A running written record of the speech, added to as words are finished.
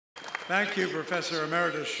Thank you, Professor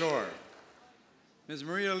Emeritus Shore. Ms.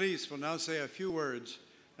 Maria Leis will now say a few words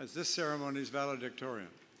as this ceremony's valedictorian.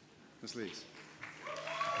 Ms. Leis.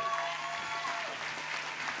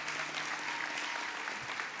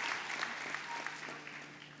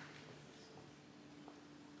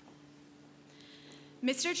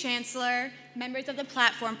 Mr. Chancellor, members of the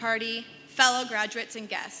platform party, fellow graduates and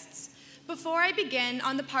guests. Before I begin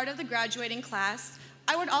on the part of the graduating class,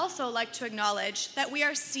 I would also like to acknowledge that we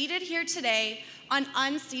are seated here today on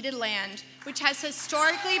unceded land, which has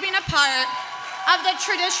historically been a part of the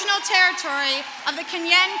traditional territory of the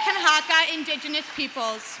Kanyen-Kanhaka Indigenous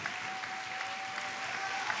peoples.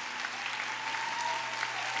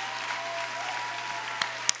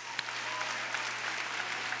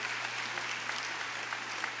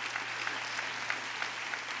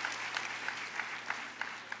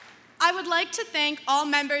 I would like to thank all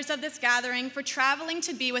members of this gathering for traveling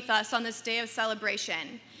to be with us on this day of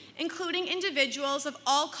celebration, including individuals of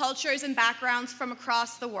all cultures and backgrounds from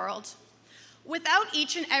across the world. Without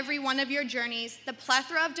each and every one of your journeys, the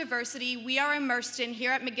plethora of diversity we are immersed in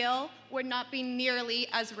here at McGill would not be nearly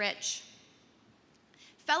as rich.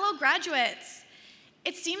 Fellow graduates,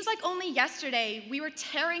 it seems like only yesterday we were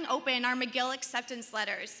tearing open our McGill acceptance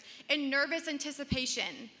letters in nervous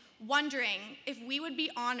anticipation, wondering if we would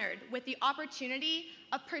be honored with the opportunity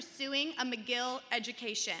of pursuing a McGill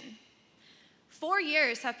education. 4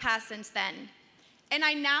 years have passed since then, and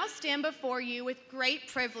I now stand before you with great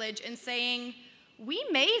privilege in saying, we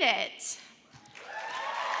made it.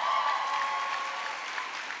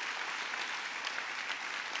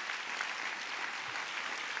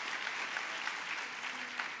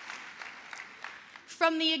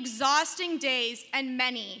 From the exhausting days and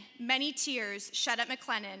many, many tears shed at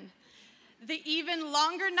McLennan, the even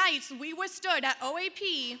longer nights we withstood at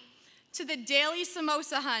OAP, to the daily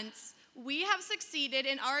samosa hunts, we have succeeded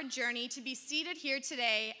in our journey to be seated here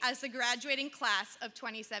today as the graduating class of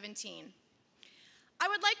 2017. I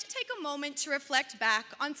would like to take a moment to reflect back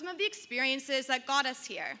on some of the experiences that got us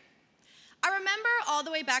here. I remember all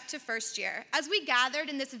the way back to first year, as we gathered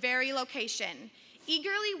in this very location,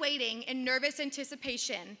 eagerly waiting in nervous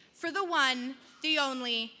anticipation for the one, the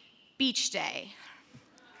only, beach day.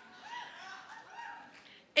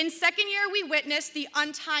 In second year, we witnessed the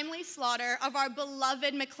untimely slaughter of our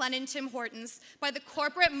beloved McLennan Tim Hortons by the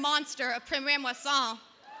corporate monster of Premier Moisson.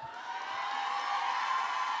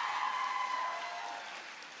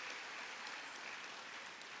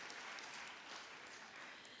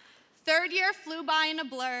 Third year flew by in a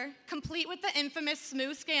blur, complete with the infamous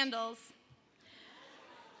smooth scandals.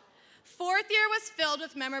 Fourth year was filled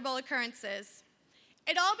with memorable occurrences.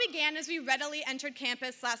 It all began as we readily entered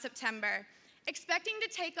campus last September, expecting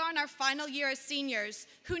to take on our final year as seniors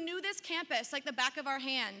who knew this campus like the back of our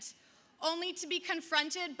hand, only to be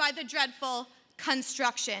confronted by the dreadful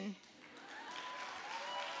construction.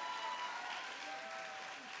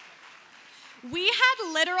 We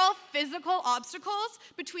had literal physical obstacles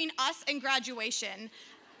between us and graduation,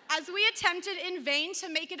 as we attempted in vain to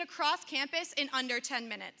make it across campus in under 10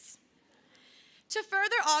 minutes. To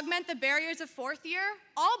further augment the barriers of fourth year,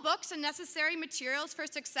 all books and necessary materials for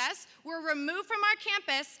success were removed from our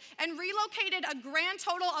campus and relocated a grand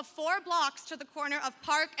total of 4 blocks to the corner of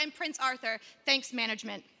Park and Prince Arthur. Thanks,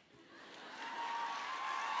 management.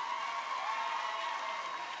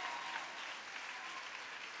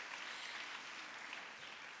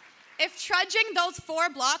 If trudging those 4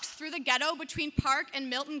 blocks through the ghetto between Park and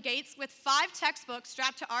Milton Gates with 5 textbooks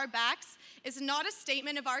strapped to our backs is not a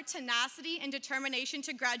statement of our tenacity and determination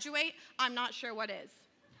to graduate, I'm not sure what is.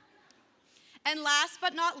 And last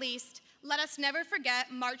but not least, let us never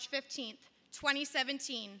forget March 15th,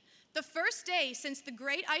 2017, the first day since the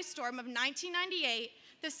Great Ice Storm of 1998,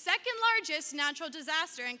 the second largest natural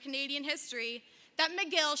disaster in Canadian history, that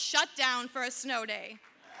McGill shut down for a snow day.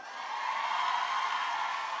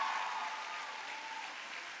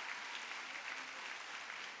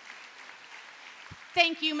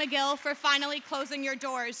 Thank you, McGill, for finally closing your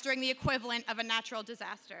doors during the equivalent of a natural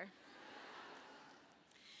disaster.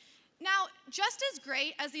 Now, just as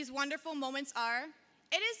great as these wonderful moments are,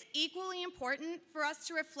 it is equally important for us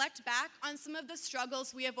to reflect back on some of the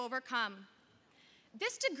struggles we have overcome.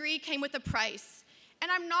 This degree came with a price, and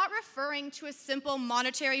I'm not referring to a simple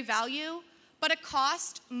monetary value, but a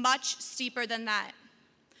cost much steeper than that.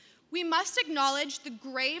 We must acknowledge the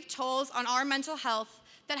grave tolls on our mental health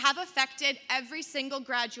that have affected every single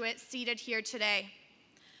graduate seated here today.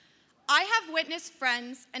 I have witnessed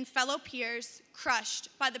friends and fellow peers crushed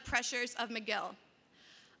by the pressures of McGill.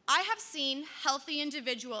 I have seen healthy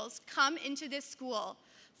individuals come into this school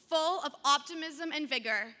full of optimism and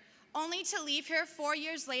vigor, only to leave here 4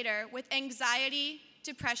 years later with anxiety,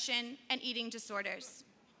 depression, and eating disorders.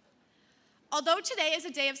 Although today is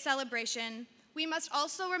a day of celebration, we must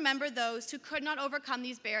also remember those who could not overcome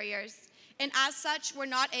these barriers, and as such, were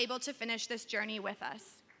not able to finish this journey with us.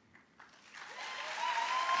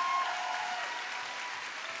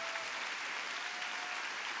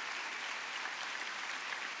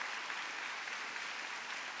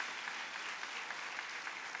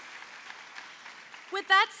 With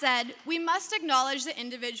that said, we must acknowledge the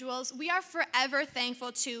individuals we are forever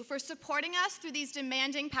thankful to for supporting us through these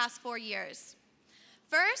demanding past 4 years.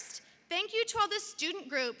 First, thank you to all the student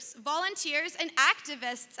groups, volunteers, and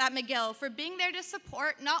activists at McGill for being there to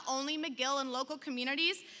support not only McGill and local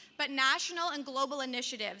communities, but national and global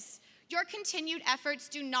initiatives. Your continued efforts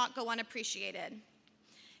do not go unappreciated.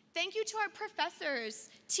 Thank you to our professors,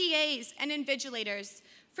 TAs, and invigilators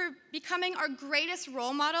for becoming our greatest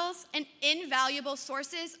role models and invaluable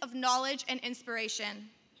sources of knowledge and inspiration.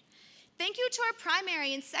 Thank you to our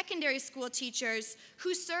primary and secondary school teachers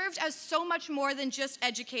who served as so much more than just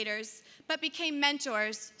educators, but became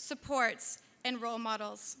mentors, supports, and role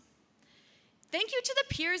models. Thank you to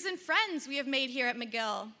the peers and friends we have made here at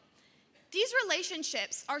McGill. These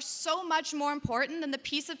relationships are so much more important than the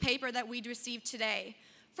piece of paper that we'd received today,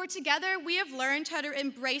 for together we have learned how to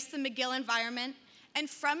embrace the McGill environment and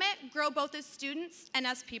from it grow both as students and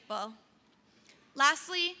as people.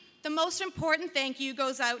 Lastly, the most important thank you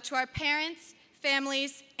goes out to our parents,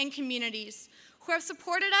 families, and communities who have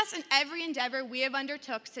supported us in every endeavor we have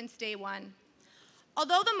undertook since day one.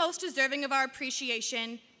 Although the most deserving of our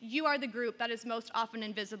appreciation, you are the group that is most often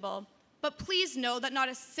invisible. But please know that not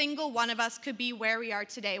a single one of us could be where we are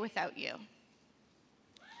today without you.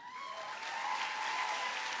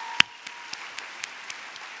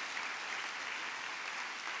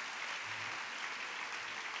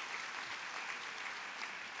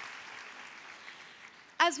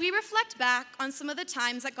 As we reflect back on some of the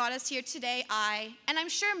times that got us here today, and I'm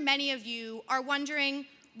sure many of you, are wondering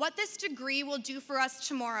what this degree will do for us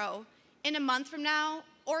tomorrow, in a month from now,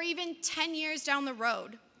 or even 10 years down the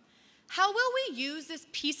road. How will we use this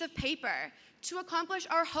piece of paper to accomplish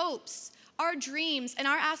our hopes, our dreams, and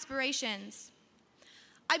our aspirations?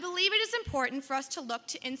 I believe it is important for us to look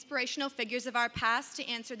to inspirational figures of our past to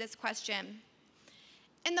answer this question.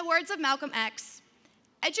 In the words of Malcolm X,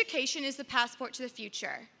 education is the passport to the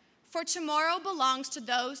future, for tomorrow belongs to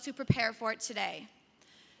those who prepare for it today.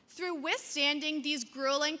 Through withstanding these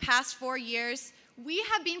grueling past 4 years, we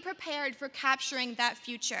have been prepared for capturing that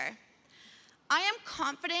future. I am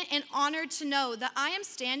confident and honored to know that I am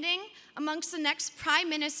standing amongst the next prime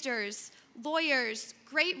ministers, lawyers,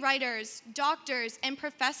 great writers, doctors, and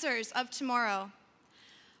professors of tomorrow.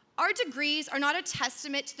 Our degrees are not a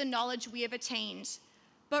testament to the knowledge we have attained,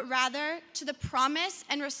 but rather to the promise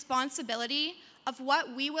and responsibility of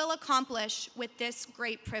what we will accomplish with this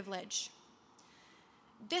great privilege.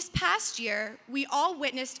 This past year, we all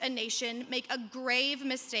witnessed a nation make a grave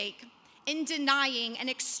mistake in denying an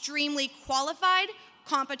extremely qualified,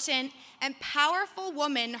 competent, and powerful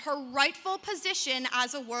woman her rightful position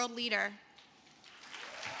as a world leader.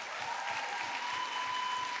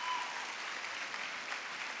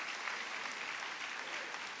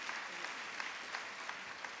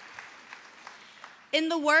 In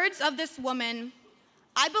the words of this woman,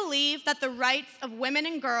 I believe that the rights of women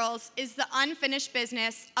and girls is the unfinished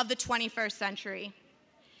business of the 21st century.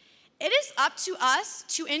 It is up to us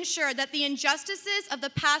to ensure that the injustices of the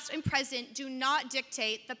past and present do not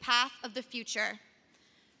dictate the path of the future.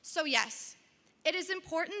 So yes, it is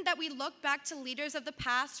important that we look back to leaders of the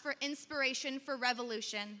past for inspiration for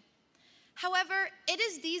revolution. However, it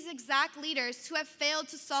is these exact leaders who have failed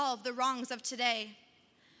to solve the wrongs of today.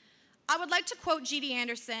 I would like to quote G.D.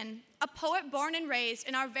 Anderson, a poet born and raised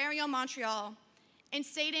in our very own Montreal, in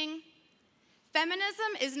stating,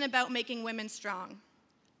 "Feminism isn't about making women strong.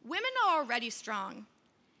 Women are already strong.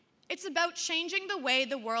 It's about changing the way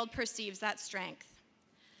the world perceives that strength.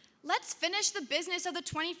 Let's finish the business of the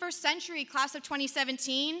 21st century, class of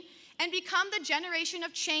 2017, and become the generation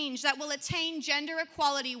of change that will attain gender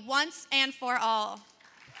equality once and for all."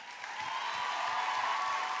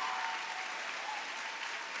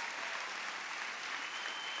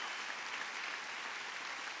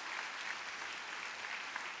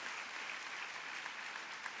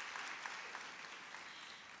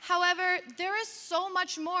 However, there is so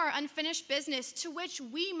much more unfinished business to which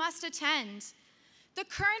we must attend. The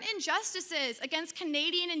current injustices against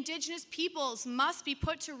Canadian Indigenous peoples must be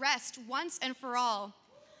put to rest once and for all.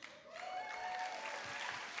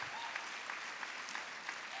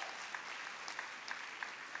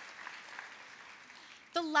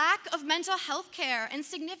 The The lack of mental health care and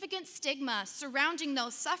significant stigma surrounding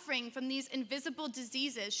those suffering from these invisible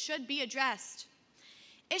diseases should be addressed.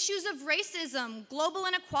 Issues of racism, global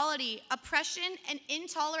inequality, oppression, and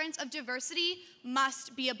intolerance of diversity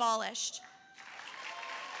must be abolished.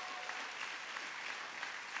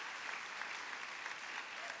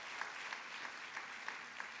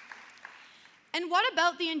 And what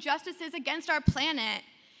about the injustices against our planet?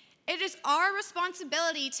 It is our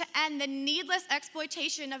responsibility to end the needless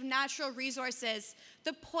exploitation of natural resources,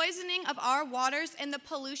 the poisoning of our waters, and the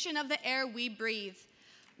pollution of the air we breathe.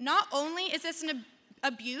 Not only is this an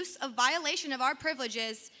abuse, a violation of our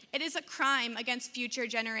privileges, it is a crime against future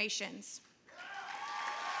generations.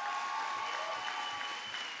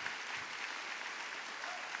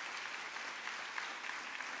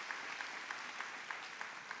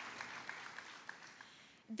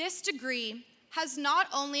 This degree has not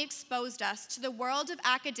only exposed us to the world of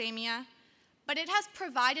academia, but it has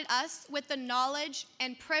provided us with the knowledge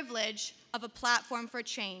and privilege of a platform for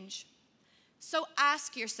change. So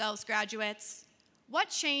ask yourselves, graduates, what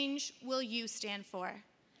change will you stand for?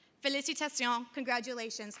 Félicitations,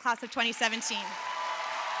 congratulations, class of 2017.